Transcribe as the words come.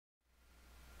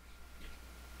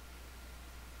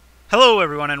Hello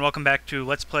everyone and welcome back to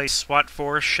Let's Play SWAT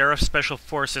 4 Sheriff Special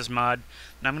Forces mod.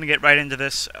 And I'm going to get right into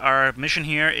this. Our mission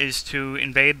here is to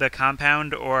invade the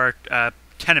compound, or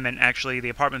tenement actually, the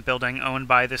apartment building owned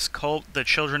by this cult, the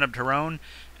Children of Tyrone.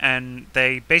 And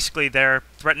they're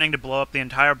threatening to blow up the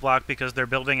entire block because their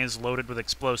building is loaded with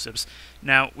explosives.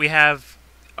 Now, we have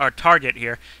our target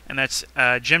here, and that's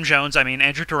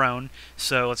Andrew Tyrone,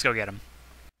 so let's go get him.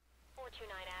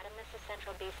 429 Adam, this is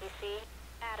Central BCC.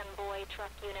 Adam Boy,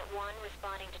 Truck Unit 1,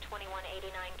 responding to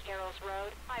 2189 Carroll's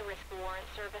Road. High-risk warrant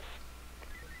service.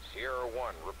 Sierra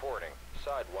 1, reporting.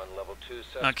 Side 1, level 2,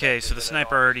 suspect. Okay, so the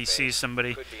sniper already sees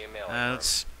somebody.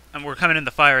 We're coming in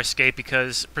the fire escape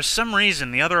because, for some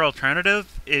reason, the other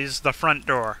alternative is the front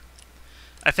door.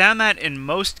 I found that in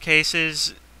most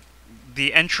cases,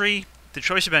 the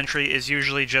choice of entry is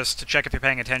usually just to check if you're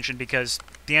paying attention, because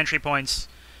the entry points,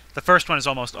 the first one is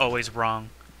almost always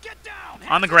wrong. Get down!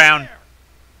 On the ground.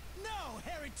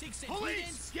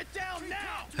 Police, get down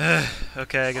now!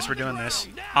 Okay, I guess we're doing this.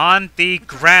 On the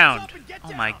ground!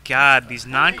 Oh my god, these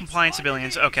non-compliant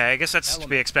civilians. Okay, I guess that's to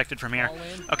be expected from here.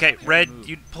 Okay, Red,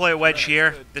 you deploy a wedge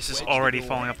here. This is already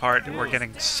falling apart. We're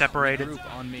getting separated.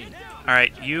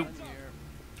 Alright, you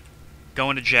go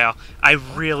into jail.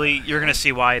 You're gonna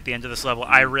see why at the end of this level.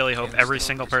 I really hope every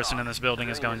single person in this building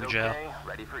is going to jail.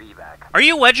 Are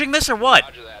you wedging this or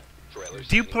what?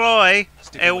 Deploy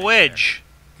a wedge.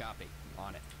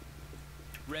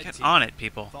 Get on it,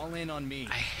 people. Fall in on me.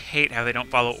 I hate how they don't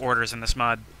follow orders in this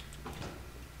mod.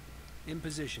 In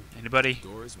position. Anybody?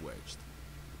 Door is wedged.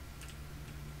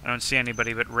 I don't see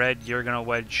anybody, but Red, you're gonna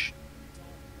wedge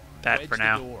that for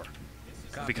now.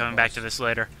 We'll be coming back to this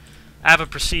later. I have a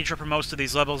procedure for most of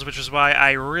these levels, which is why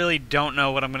I really don't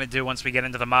know what I'm gonna do once we get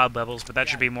into the mod levels, but that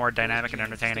should be more dynamic and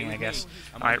entertaining, I guess.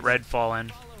 Alright, Red, fall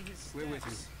in. We're with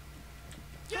you.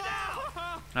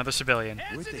 Another civilian.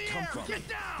 Where'd they come from?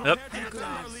 Yep.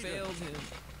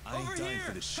 I ain't dying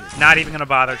for this shit. Not even gonna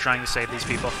bother trying to save these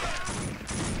people.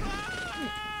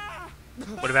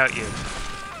 What about you?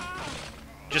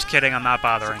 Just kidding, I'm not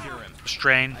bothering.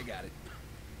 Strain. I got it.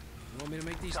 You want me to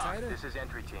make these tighter? This is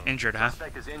entry team. Injured, huh?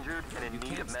 Suspect is injured and in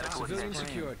need of medical Civilian attention.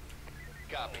 secured.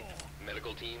 Copy.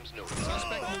 Medical teams notified.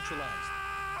 Suspect neutralized.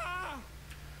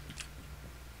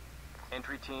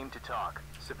 Entry team to talk.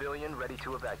 Civilian ready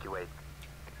to evacuate.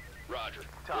 Roger.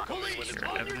 Talk.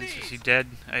 Evidence, is he dead?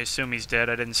 I assume he's dead.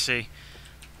 I didn't see.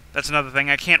 That's another thing.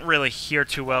 I can't really hear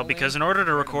too well, because in order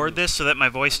to record this so that my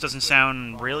voice doesn't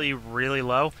sound really, really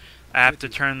low, I have to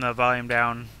turn the volume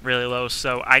down really low,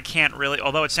 so I can't really,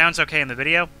 although it sounds okay in the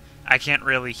video, I can't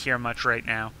really hear much right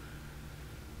now.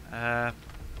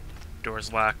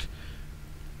 Door's locked.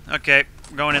 Okay,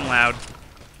 we're going in loud.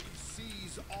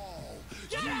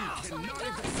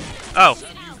 Oh,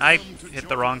 I hit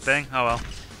the wrong thing. Oh well.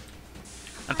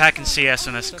 I'm packing CS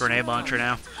in this grenade launcher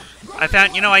now. I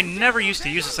found, I never used to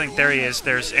use this thing. There he is.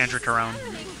 There's Andrew Tyrone.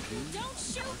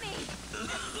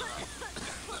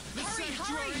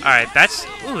 Alright,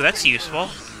 that's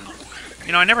useful.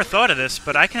 I never thought of this,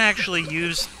 but I can actually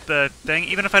use the thing,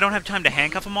 even if I don't have time to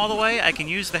handcuff them all the way, I can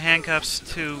use the handcuffs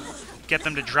to get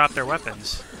them to drop their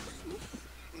weapons.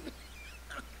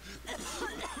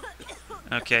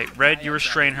 Okay, Red, you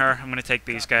restrain her. I'm gonna take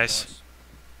these guys.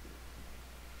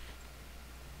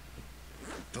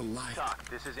 Talk.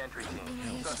 This is entry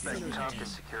team. Suspect cuffed and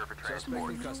secure for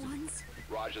transport.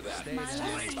 Roger that. Stand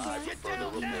by for further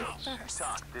reports.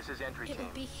 Talk. This is entry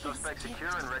team. Suspect secure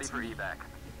and ready for evac.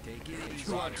 Take it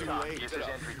easy. Talk. This is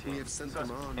entry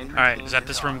team. Alright, is that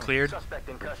this room cleared? Suspect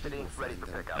in custody, ready for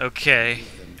pickup. Okay.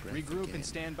 Regroup and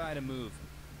stand by to move.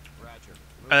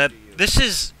 Roger. This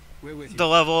is We're with you. the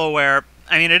level where,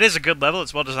 it is a good level,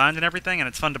 it's well designed and everything, and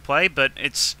it's fun to play, but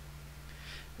this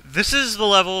is the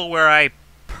level where I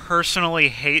personally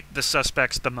hate the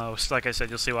suspects the most. Like I said,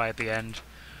 you'll see why at the end.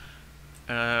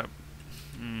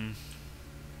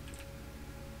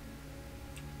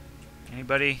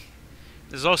 Anybody?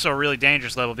 This is also a really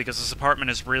dangerous level because this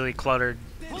apartment is really cluttered.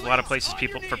 There's a lot of places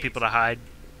for people to hide.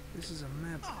 This is a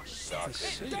map.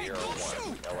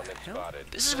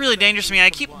 This is really dangerous to me. I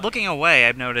keep looking away,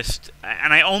 I've noticed.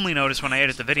 And I only notice when I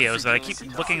edit the videos that I keep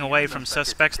looking away from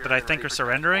suspects that I think are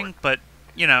surrendering, but,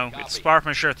 it's far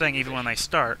from a sure thing even when they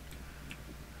start.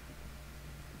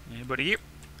 Anybody here?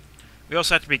 We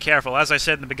also have to be careful. As I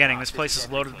said in the beginning, this place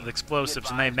is loaded with explosives,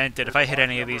 and they meant it. If I hit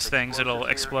any of these things, it'll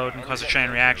explode and cause a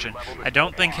chain reaction. I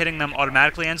don't think hitting them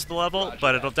automatically ends the level,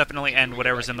 but it'll definitely end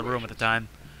whatever's in the room at the time.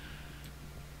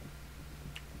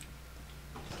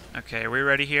 Okay, are we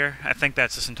ready here? I think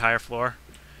that's this entire floor.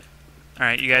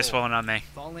 Alright, you guys fall in on me.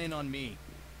 Fall in on me.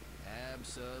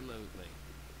 Absolutely.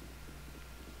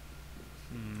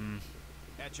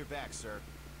 At your back, sir.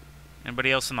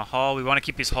 Anybody else in the hall? We want to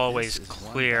keep these hallways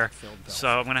clear. So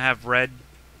I'm going to have Red...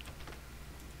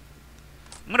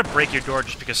 I'm going to break your door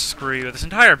just because screw you. This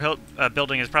entire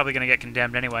building is probably going to get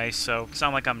condemned anyway, so it's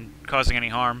not like I'm causing any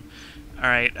harm.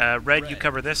 Alright, Red, you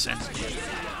cover this, and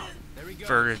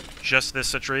for just this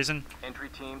such reason,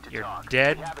 you're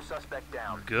dead.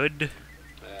 Good.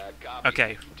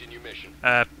 Okay.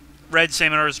 Red,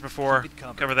 same orders as before.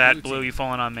 Cover that. Blue, you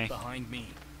falling on me. Behind me.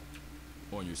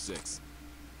 On your 6.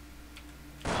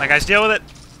 My guys, deal with it.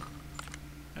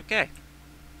 Okay.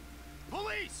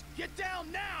 Police, get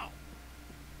down now.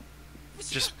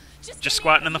 Just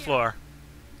squatting on the floor.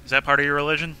 Is that part of your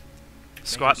religion?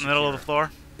 Squat in the middle of the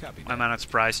floor? I'm not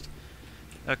surprised.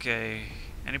 Okay.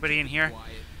 Anybody in here?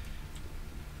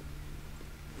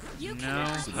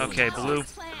 No. Okay, Blue.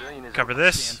 Cover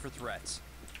this.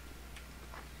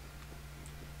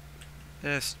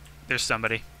 There's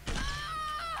somebody.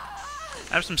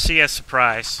 I have some CS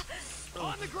surprise.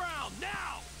 On the ground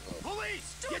now.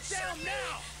 Police, get down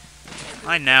now.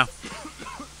 I know.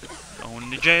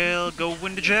 Going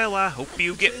to jail, I hope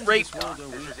you get raped. This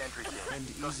is entry team.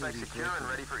 Suspect secure and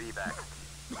ready for evac.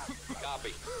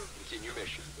 Copy. Continue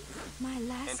mission.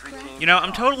 You know,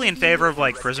 I'm totally in favor of,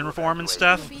 like, prison reform and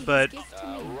stuff, but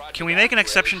can we make an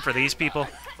exception for these people?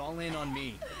 Fall in on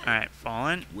me. Alright, fall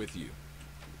in. With you.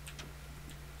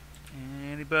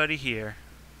 Anybody here?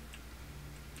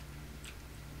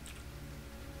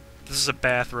 This is a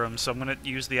bathroom, so I'm going to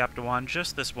use the Optiwand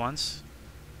just this once.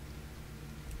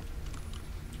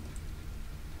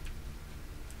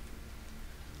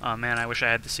 Oh man, I wish I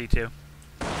had the C2.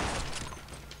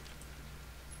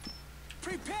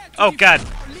 Oh god!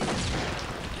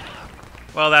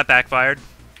 Well, that backfired.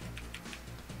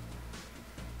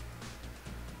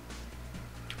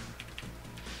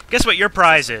 Guess what your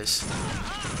prize is?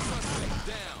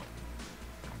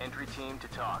 Entry team to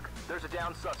talk. There's a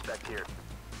down suspect here.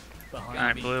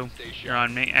 Alright, Blue, you're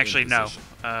on me. Actually, no.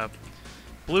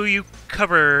 Blue, you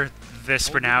cover this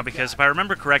for now, because if I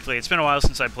remember correctly, it's been a while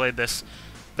since I played this.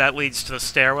 That leads to the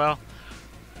stairwell.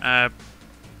 Red,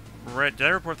 did I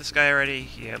report this guy already?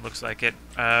 Yeah, it looks like it.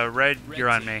 Red, you're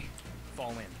on me.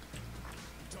 Fall in.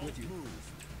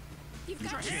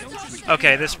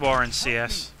 Okay, this warrants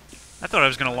CS. I thought I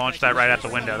was going to launch that right out the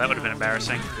window. That would have been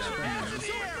embarrassing.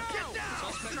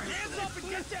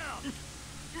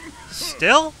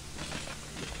 Still?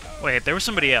 Wait, there was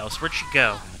somebody else. Where'd she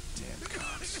go?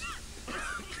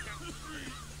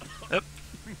 Oop.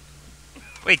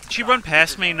 Wait, did she run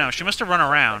past me? No, she must have run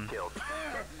around.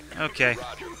 Okay.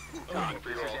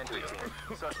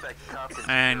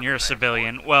 And you're a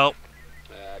civilian. Well,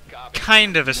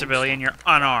 kind of a civilian. You're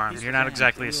unarmed. You're not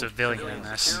exactly a civilian in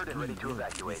this.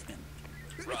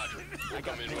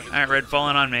 Alright, Red,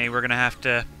 falling on me. We're gonna have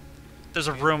to... There's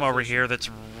a room over here that's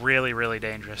really, really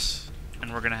dangerous.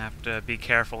 And we're gonna have to be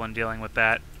careful in dealing with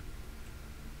that.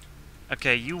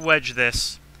 Okay, you wedge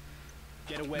this.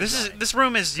 This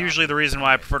room is usually the reason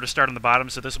why I prefer to start on the bottom,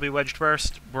 so this will be wedged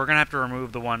first. We're gonna have to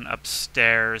remove the one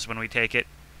upstairs when we take it.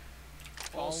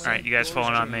 Alright, you guys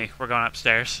falling on me. We're going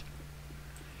upstairs.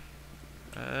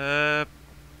 Yeah,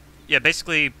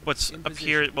 basically, what's up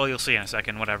here... Well, you'll see in a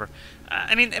second, whatever.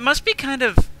 I mean, it must be kind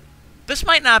of... This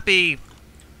might not be...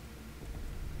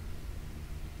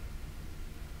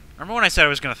 Remember when I said I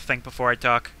was going to think before I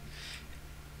talk?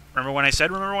 Remember when I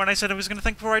said I was going to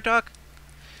think before I talk?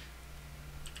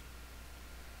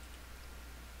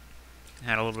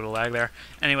 Had a little bit of lag there.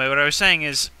 Anyway, what I was saying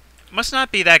is... It must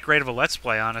not be that great of a Let's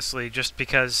Play, honestly, just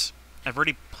because I've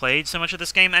already played so much of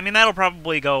this game. I mean, that'll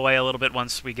probably go away a little bit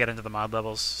once we get into the mod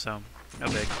levels, so no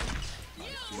big.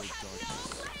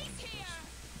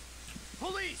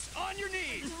 Police, on your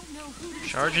knees.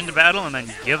 Charge into battle and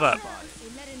then give up.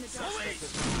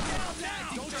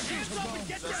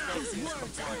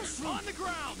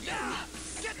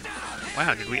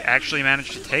 Wow, did we actually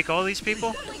manage to take all these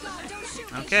people?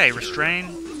 Okay,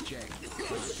 restrain.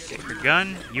 Get your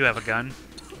gun. You have a gun.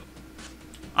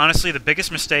 Honestly, the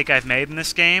biggest mistake I've made in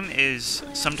this game is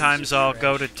sometimes I'll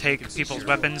go to take people's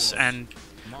weapons and...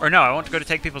 Or no, I won't go to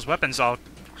take people's weapons. I'll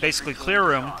basically clear a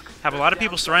room, have a lot of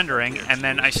people surrendering, and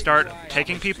then I start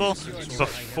taking people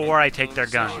before I take their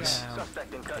guns.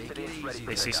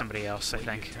 They see somebody else, I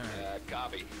think.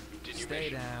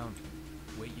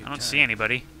 I don't see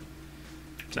anybody.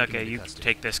 Okay, you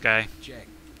take this guy.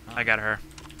 I got her.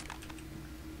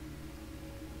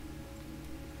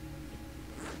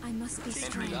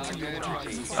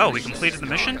 Oh, we completed the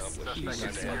mission?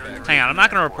 Hang on, I'm not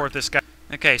going to report this guy.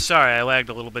 Okay, sorry, I lagged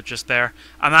a little bit just there.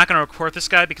 I'm not going to report this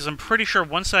guy because I'm pretty sure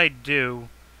once I do...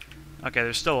 Okay,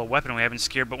 there's still a weapon we haven't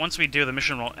secured, but once we do, the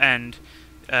mission will end.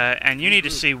 and you need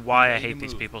to see why I hate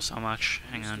these people so much.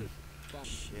 Hang on.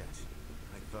 Shit.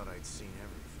 I thought I'd seen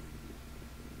everything.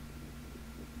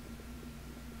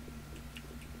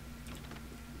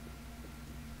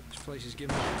 This place is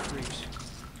giving me the creeps.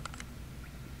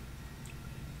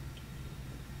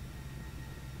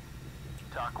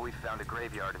 Doc, we found a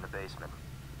graveyard in the basement.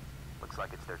 Looks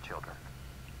like it's their children.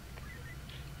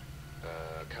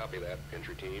 Copy that.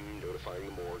 Entry team notifying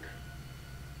the morgue.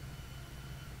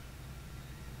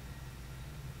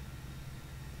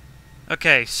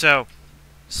 Okay, so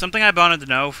something I've wanted to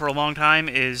know for a long time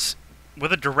is,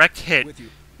 with a direct hit,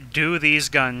 do these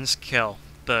guns kill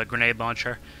the grenade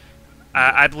launcher?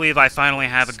 I believe I finally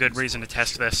have a good reason to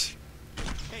test this.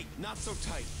 Hey, not so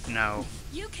tight. No.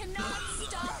 You cannot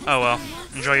stop. Oh well.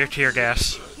 Enjoy your tear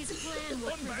gas. His plan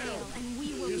will prevail, and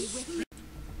we will be with you.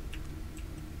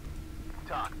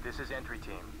 Doc, this is entry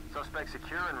team. Suspect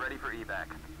secure and ready for evac.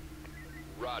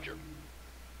 Roger.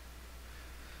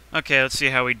 Okay, let's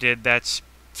see how we did. That's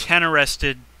 10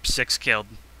 arrested, 6 killed.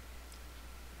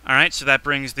 Alright, so that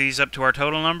brings these up to our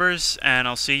total numbers, and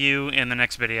I'll see you in the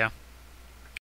next video.